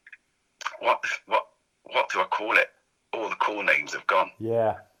 was what do I call it? All the cool names have gone.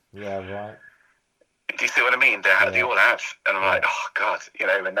 Yeah, right. Do you see what I mean? They all have, and I'm like, oh God,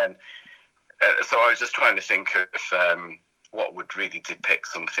 and then. So I was just trying to think of what would really depict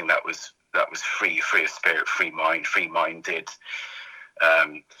something that was free of spirit, free-minded.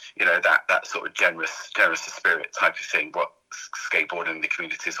 That sort of generous of spirit type of thing. What skateboarding in the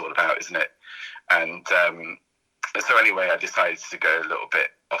community is all about, isn't it? And so anyway, I decided to go a little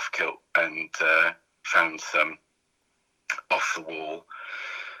bit off kilt and found some off the wall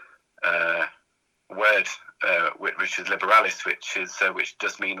word. Which is Liberalis, which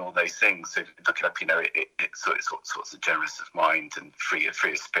does mean all those things. So if you look it up, it's sorts of generous of mind and free of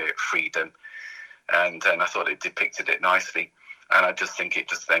spirit, freedom, and I thought it depicted it nicely. And I just think it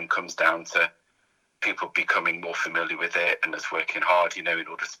just then comes down to people becoming more familiar with it and us working hard, in order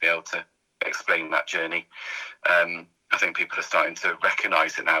to be able to explain that journey. I think people are starting to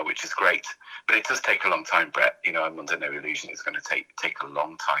recognise it now, which is great. But it does take a long time, Brett. I'm under no illusion it's going to take a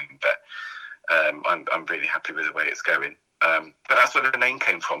long time, but. I'm really happy with the way it's going. But that's where the name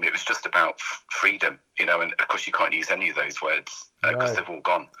came from. It was just about freedom, and of course you can't use any of those words because they've all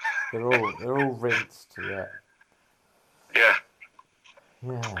gone. They're all rinsed. Yeah. Yeah.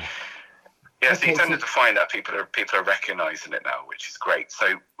 So you tend to find that people are recognising it now, which is great.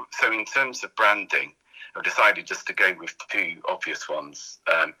 So in terms of branding, I've decided just to go with 2 obvious ones.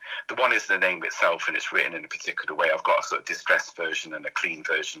 The one is the name itself, and it's written in a particular way. I've got a sort of distressed version and a clean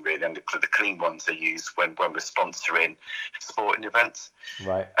version, really. And the clean ones are used when we're sponsoring sporting events.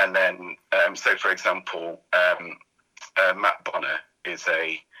 Right. And then, so for example, Matt Bonner is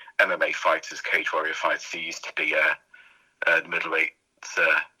a MMA fighter, cage warrior fighter. He used to be a middleweight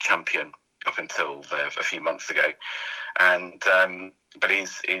champion up until a few months ago, and but he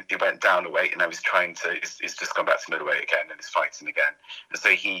went down a weight, and now he's just gone back to middleweight again, and he's fighting again. And so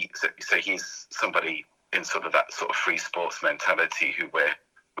he's somebody in sort of that sort of free sports mentality who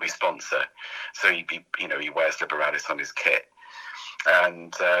we sponsor. So he wears Liberalis on his kit,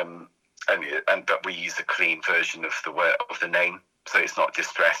 and but we use a clean version of the name. So it's not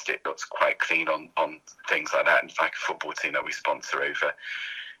distressed. It looks quite clean on things like that. In fact, a football team that we sponsor over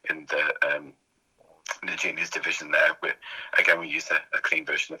in the juniors division there, we use a clean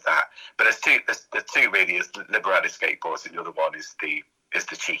version of that. But there's two really. Is Liberalis Skateboards, and the other one is the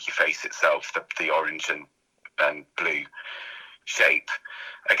cheeky face itself, the orange and blue shape.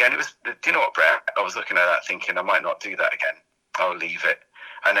 Again, it was. Do you know what, Brett? I was looking at that thinking I might not do that again. I'll leave it.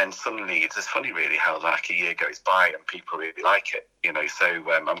 And then suddenly, it's just funny, really, how like a year goes by and people really like it. So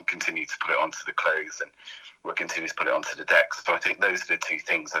I'm continuing to put it onto the clothes, and we'll continue to put it onto the decks. So I think those are the 2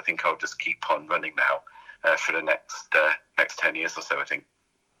 things I think I'll just keep on running now for the next 10 years or so, I think.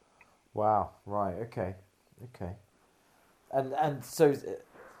 Wow, right, okay. And so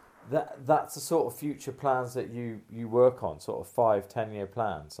that's the sort of future plans that you work on, sort of 5-10 year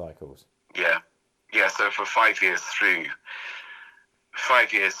plan cycles? Yeah, so for 5 years through,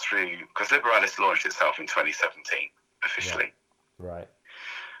 because Liberalis launched itself in 2017, officially. Yeah. Right.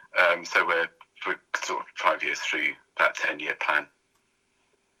 So we're sort of 5 years through that 10-year plan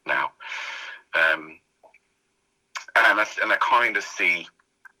now, and I kind of see.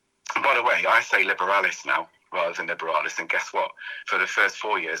 By the way, I say Liberalis now. rather than Liberalis. And guess what? For the first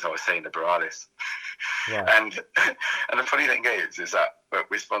 4 years, I was saying Liberalis. Right. And the funny thing is that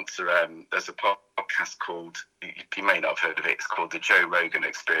we sponsor, there's a podcast called, you may not have heard of it, it's called the Joe Rogan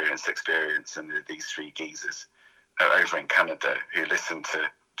Experience. And these three geezers over in Canada who listen to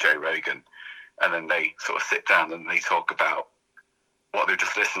Joe Rogan, and then they sort of sit down and they talk about what they've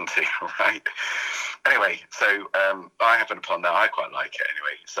just listened to, right? Anyway, so I happen upon that. I quite like it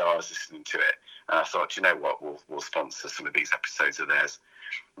anyway. So I was listening to it, and I thought, you know what, we'll sponsor some of these episodes of theirs.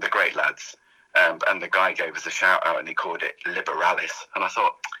 They're great lads. And the guy gave us a shout out and he called it Liberalis. And I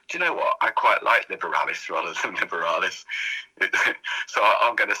thought, do you know what? I quite like Liberalis rather than Liberalis. So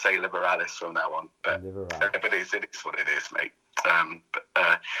I'm going to say Liberalis from now on. But it is what it is, mate.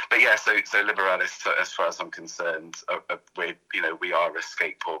 But yeah, so Liberalis, as far as I'm concerned, we are a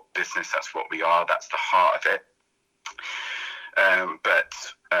skateboard business. That's what we are. That's the heart of it.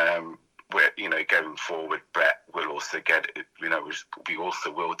 We're, going forward, Brett will also get, we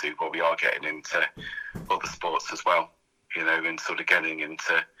also will do, but we are getting into other sports as well, and sort of getting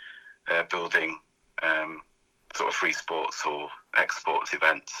into building sort of free sports or exports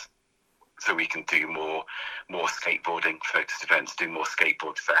events, so we can do more skateboarding focused events, do more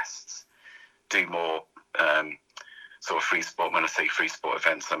skateboard fests, do more sort of free sport. When I say free sport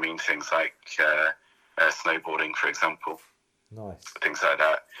events, I mean things like snowboarding, for example. Nice. Things like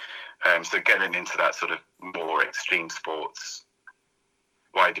that. So getting into that sort of more extreme sports,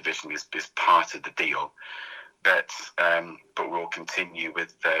 Y division is part of the deal. But we'll continue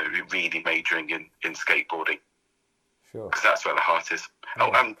with really majoring in skateboarding. Sure. Because that's where the heart is. Yeah.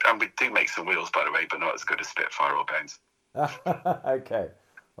 Oh, and we do make some wheels, by the way, but not as good as Spitfire or Bones. Okay.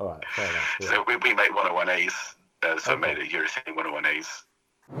 All right. Fair enough. Yeah. So we make 101As. So I made a European 101As.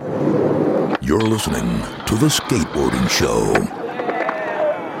 You're listening to The Skateboarding Show.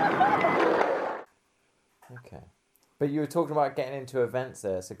 Okay. But you were talking about getting into events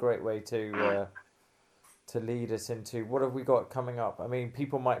there. It's a great way to lead us into what have we got coming up. I mean,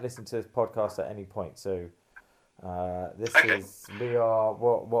 people might listen to this podcast at any point. So we are,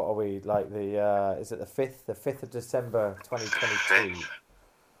 what are we, like is it the 5th? The 5th of December, 2022.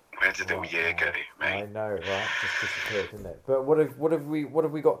 Where did the year go, mate? I know, right? Just disappeared, didn't it? But what have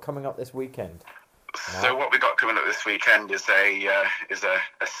we got coming up this weekend? So what we got coming up this weekend is a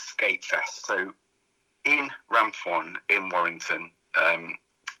skate fest. So in Ramp 1 in Warrington,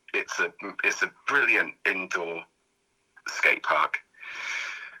 it's a brilliant indoor skate park.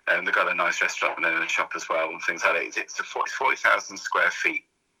 And they've got a nice restaurant and a shop as well and things like that. It's a 40,000 square feet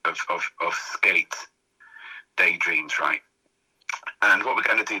of skate daydreams, right? And what we're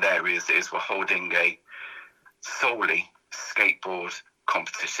going to do there is we're holding a solely skateboard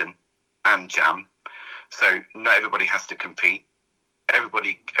competition and jam. So not everybody has to compete.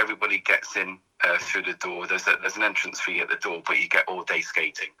 Everybody gets in through the door. There's an entrance fee at the door, but you get all day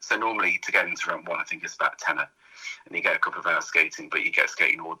skating. So normally to get into Ramp 1, I think it's about a tenner, and you get a couple of hours skating, but you get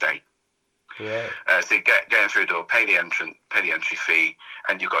skating all day. Yeah. So you get in through the door, pay the entry fee,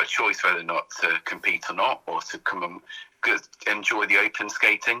 and you've got a choice whether or not to compete or not, or to come and enjoy the open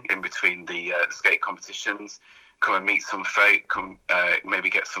skating in between the skate competitions. Come and meet some folk. Come maybe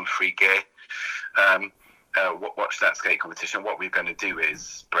get some free gear. Watch that skate competition. What we're going to do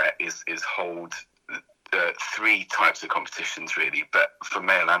is, Brett, is hold 3 types of competitions really, but for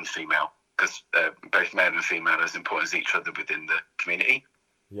male and female, because both male and female are as important as each other within the community.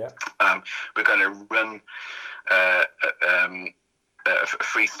 Yeah. We're going to run a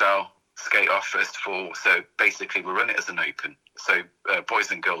freestyle skate off first of all. So basically, we'll run it as an open. So boys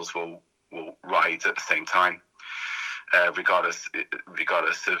and girls will ride at the same time, regardless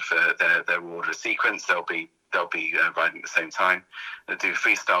of their order of sequence. They'll be riding at the same time. They'll do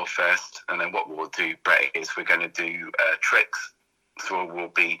freestyle first, and then what we'll do, Brett, is we're going to do tricks. So we'll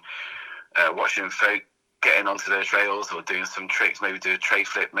be watching folk getting onto their trails or doing some tricks, maybe do a tray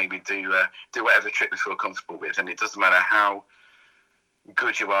flip, maybe do whatever trick we feel comfortable with. And it doesn't matter how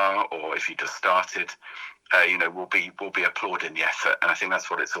good you are or if you just started, we'll be applauding the effort. And I think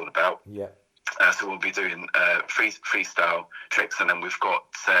that's what it's all about. Yeah. So we'll be doing freestyle tricks, and then we've got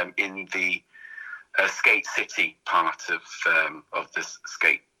in the skate city part of this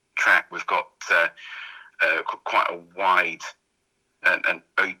skate track, we've got quite a wide and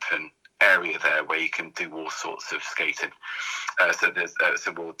open area there where you can do all sorts of skating. So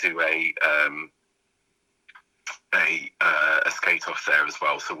we'll do a skate off there as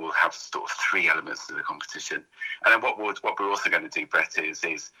well. So we'll have sort of 3 elements to the competition. And then what we're also going to do, Brett, is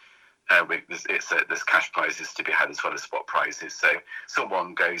there's cash prizes to be had as well as spot prizes. So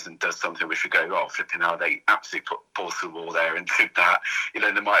someone goes and does something which we go, oh, flipping hell, they absolutely put balls to the wall there and did that. They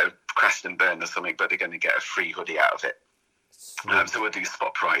might have crashed and burned or something, but they're going to get a free hoodie out of it. So we'll do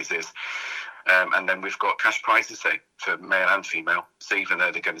spot prizes. And then we've got cash prizes for male and female. So even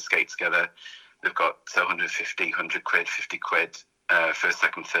though they're going to skate together, they've got 150, 100 quid, 50 quid, first,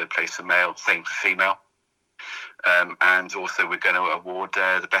 second, third place for male, same for female. And also we're going to award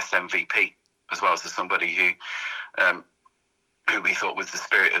the best MVP as well. So somebody who we thought was the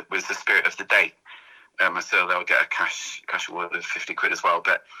spirit of the day. So they'll get a cash award of 50 quid as well.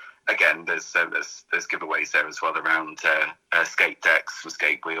 But again, there's giveaways there as well around skate decks,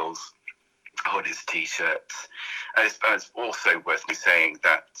 skate wheels, hoodies, t-shirts. And it's also worth me saying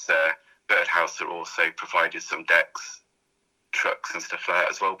that Birdhouse are also provided some decks, trucks and stuff like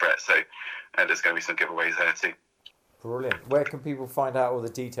that as well, Brett. So there's going to be some giveaways there too. Brilliant. Where can people find out all the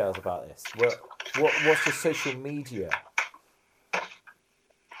details about this? What's the social media?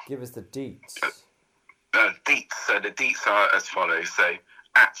 Give us the deets. Deets. So the deets are as follows. So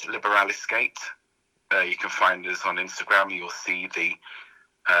at Liberalis Skate, you can find us on Instagram. You'll see the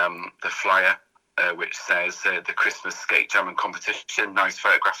flyer which says the Christmas Skate Jam and Competition. Nice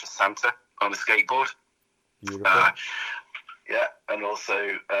photograph of Santa on a skateboard. Beautiful. Yeah, and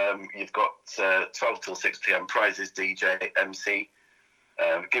also you've got 12 till 6 p.m. prizes, DJ, MC.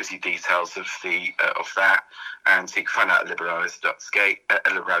 Gives you details of that, and so you can find out at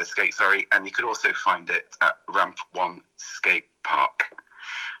Liberalis Skate, and you could also find it at Ramp 1 Skate Park.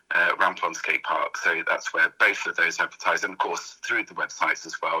 Ramp 1 Skate Park, so that's where both of those advertise, and of course through the websites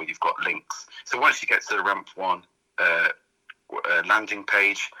as well, you've got links. So once you get to the Ramp 1 landing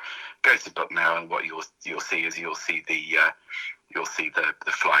page, go to book now, and what you'll see the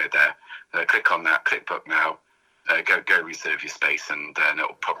flyer there. Click on that, click book now. Go reserve your space, and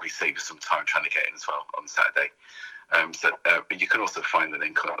it'll probably save you some time trying to get in as well on Saturday. But you can also find the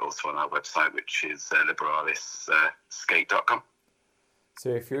link also on our website, which is liberalisskate.com. So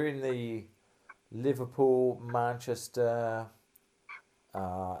if you're in the Liverpool, Manchester,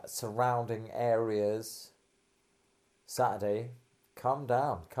 surrounding areas, Saturday, come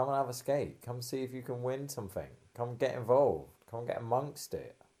down, come and have a skate, come see if you can win something, come get involved, come get amongst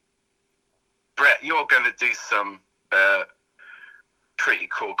it. Brett, you're going to do some pretty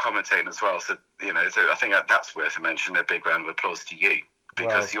cool commentating as well. So I think that's worth a mention. A big round of applause to you,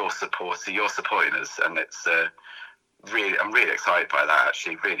 because you're supporting us, and it's I'm really excited by that.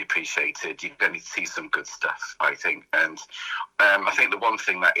 Actually, really appreciated. You're going to see some good stuff, I think. And I think the one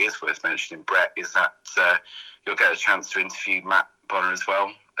thing that is worth mentioning, Brett, is that you'll get a chance to interview Matt Bonner as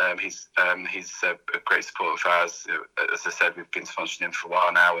well. He's a great supporter of ours. As I said, we've been sponsoring him for a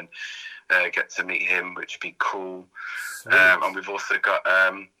while now, and get to meet him, which would be cool. And we've also got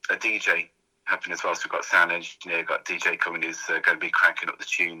a DJ happening as well. So we've got sound engineer, got DJ coming who's going to be cranking up the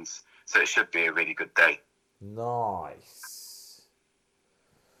tunes. So it should be a really good day. Nice.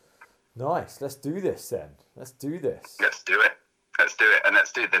 Let's do this then. Let's do this. Let's do it. And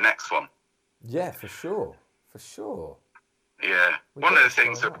let's do the next one. Yeah, for sure. Yeah, one of the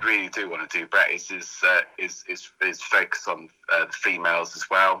things I really do want to do, Brett, is focus on the females as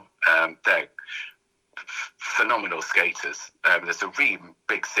well. They're phenomenal skaters. There's a really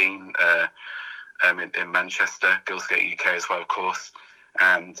big scene in Manchester, Girls Skate UK as well, of course,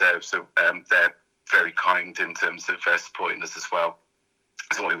 and so they're very kind in terms of supporting us as well.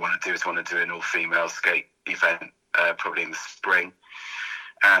 So what we want to do an all-female skate event, probably in the spring.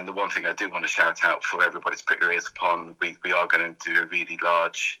 And the one thing I do want to shout out for everybody to put their ears upon, we are going to do a really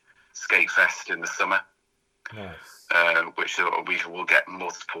large skate fest in the summer. Nice. Which we will get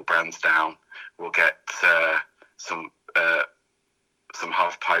multiple brands down. We'll get some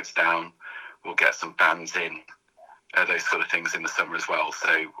half pipes down. We'll get some bands in, those sort of things in the summer as well.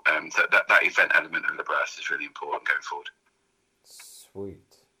 So, that event element of Liberalis is really important going forward.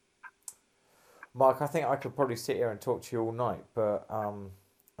 Sweet. Mark, I think I could probably sit here and talk to you all night, but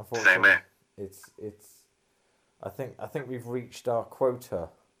unfortunately, same here. It's. I think we've reached our quota.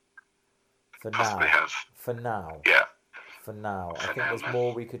 Possibly have. For now. Yeah. For now, I think there's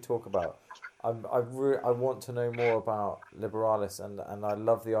more we could talk about. I want to know more about Liberalis, and I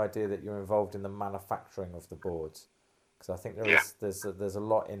love the idea that you're involved in the manufacturing of the boards, because I think there's a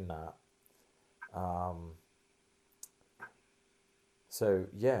lot in that. So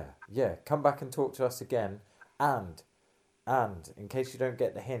yeah, come back and talk to us again, and in case you don't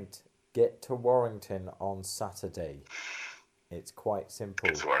get the hint, get to Warrington on Saturday. It's quite simple.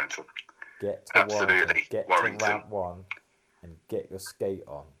 It's Warrington. Get to Absolutely. Warrington. To Ramp 1 and get your skate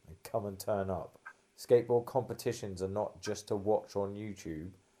on and come and turn up. Skateboard competitions are not just to watch on YouTube.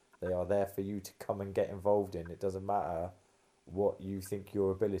 They are there for you to come and get involved in. It doesn't matter what you think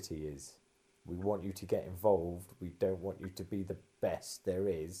your ability is. We want you to get involved. We don't want you to be the best there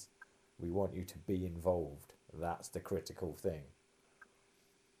is. We want you to be involved. That's the critical thing.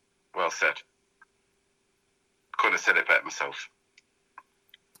 Well said. Couldn't have said it better myself.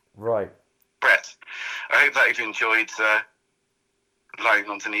 Right. Brett, I hope that you've enjoyed lying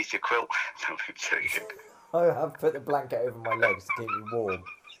underneath your quilt. No, I'm joking. I've put the blanket over my legs to keep me warm.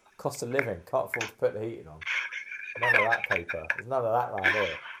 Cost of living. Can't afford to put the heating on. None of that paper. There's none of that around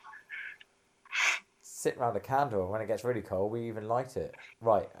here. Sit round a candle, and when it gets really cold, we even light it.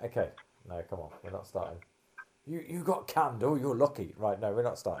 Right, okay. No, come on. We're not starting. You got a candle, you're lucky. Right, no, we're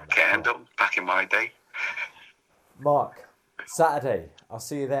not starting. Candle, back in my day. Mark, Saturday. I'll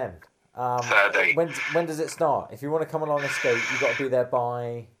see you then. Saturday. When does it start? If you want to come along and skate, you've got to be there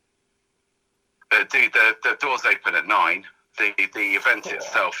by... The doors open at 9. The event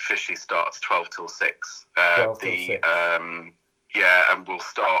itself officially starts 12 till 6. 12 till 6. And we'll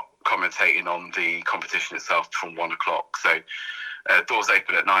start commentating on the competition itself from 1 o'clock. So doors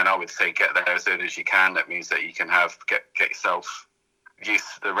open at 9. I would say get there as early as you can. That means that you can get yourself used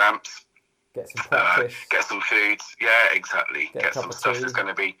to the ramps. Get some practice. Get some food. Yeah, exactly. Get some stuff. There's going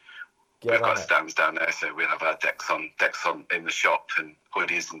to be... We've got stands down there, so we'll have our decks on in the shop, and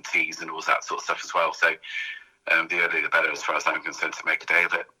hoodies and tees and all that sort of stuff as well. So the earlier the better, as far as I'm concerned, to make a day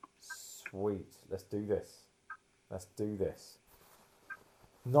of it. Sweet. Let's do this.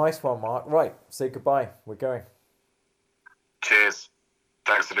 Nice one, Mark. Right, say goodbye. We're going. Cheers.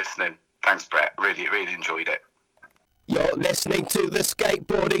 Thanks for listening. Thanks, Brett. Really, really enjoyed it. You're listening to The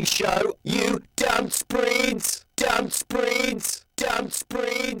Skateboarding Show. You